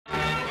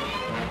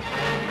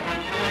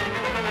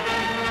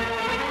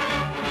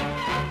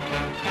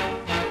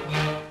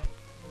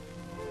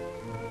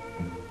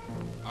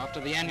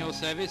After the annual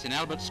service in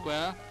Albert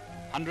Square,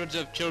 hundreds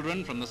of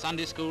children from the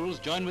Sunday schools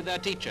join with their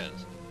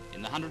teachers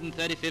in the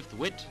 135th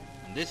Whit,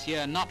 and this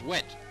year not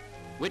wet,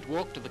 Whit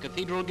walk to the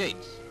cathedral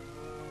gates.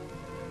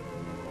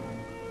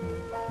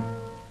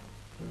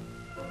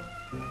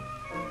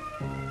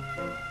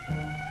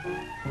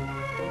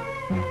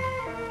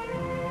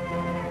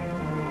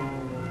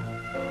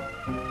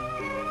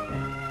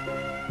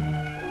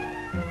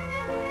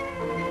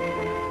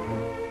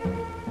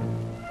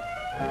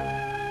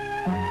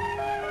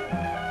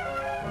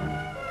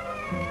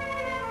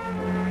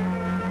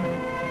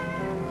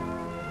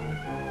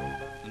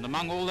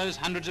 Among all those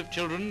hundreds of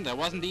children, there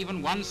wasn't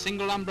even one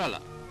single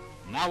umbrella.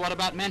 Now what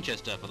about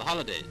Manchester for the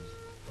holidays?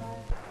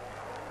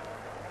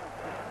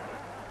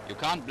 You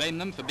can't blame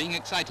them for being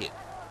excited,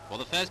 for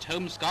the first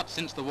home Scot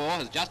since the war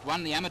has just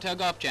won the Amateur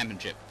Golf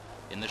Championship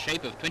in the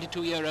shape of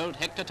 22-year-old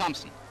Hector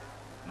Thomas.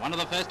 One of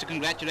the first to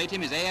congratulate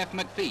him is AF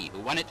McFee,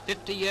 who won it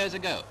 50 years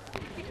ago.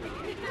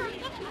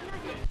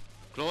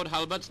 Claude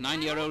Hulberts'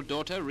 9-year-old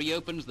daughter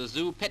reopens the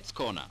zoo Pets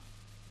Corner.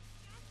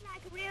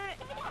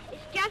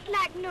 It's just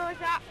like Noah's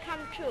Ark come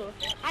true.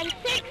 I'm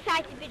so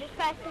excited to be the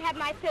first to have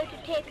my photo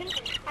taken.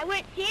 I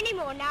won't see any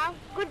more now.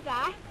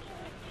 Goodbye.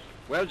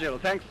 Well, Jill,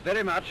 thanks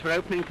very much for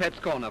opening Pets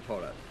Corner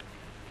for us.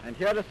 And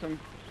here are some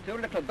two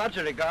little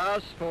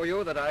budgerigars for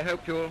you that I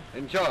hope you'll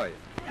enjoy.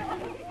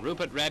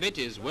 Rupert Rabbit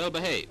is well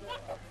behaved,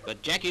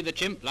 but Jackie the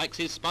chimp likes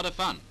his spot of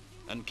fun.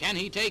 And can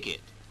he take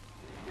it?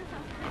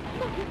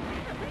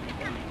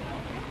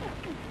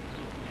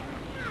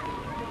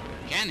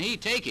 Can he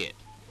take it?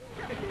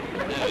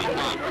 No, he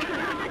can't.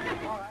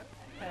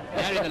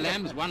 Harry the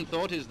Lamb's one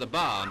thought is the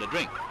bar and a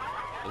drink.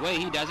 The way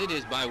he does it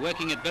is by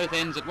working at both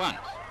ends at once.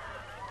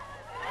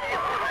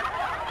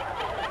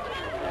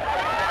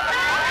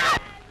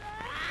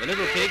 The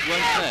little pig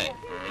won't play.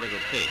 The little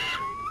pig.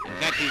 In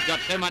fact, he's got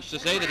so much to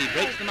say that he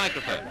breaks the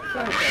microphone.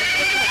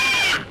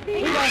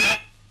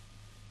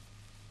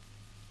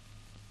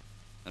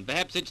 And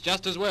perhaps it's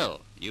just as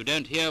well. You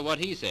don't hear what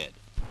he said.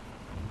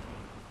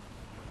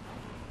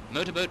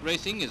 Motorboat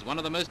racing is one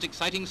of the most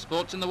exciting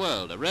sports in the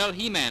world, a real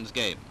he-man's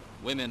game.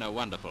 Women are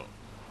wonderful.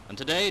 And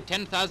today,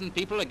 10,000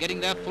 people are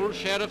getting their full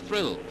share of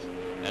thrills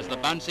as the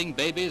bouncing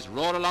babies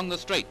roar along the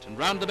straight and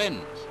round the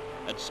bends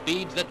at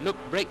speeds that look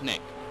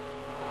breakneck.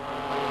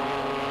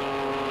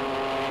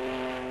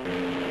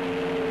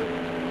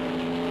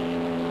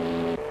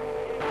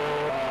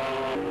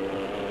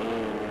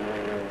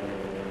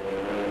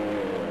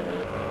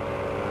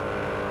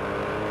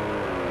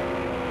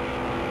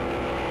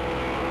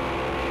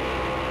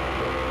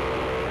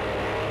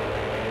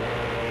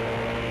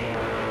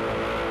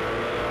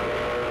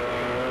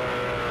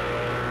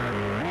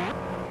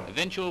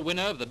 Eventual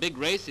winner of the big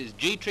race is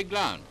G.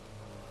 Triglown.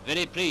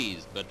 Very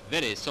pleased, but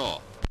very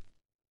sore.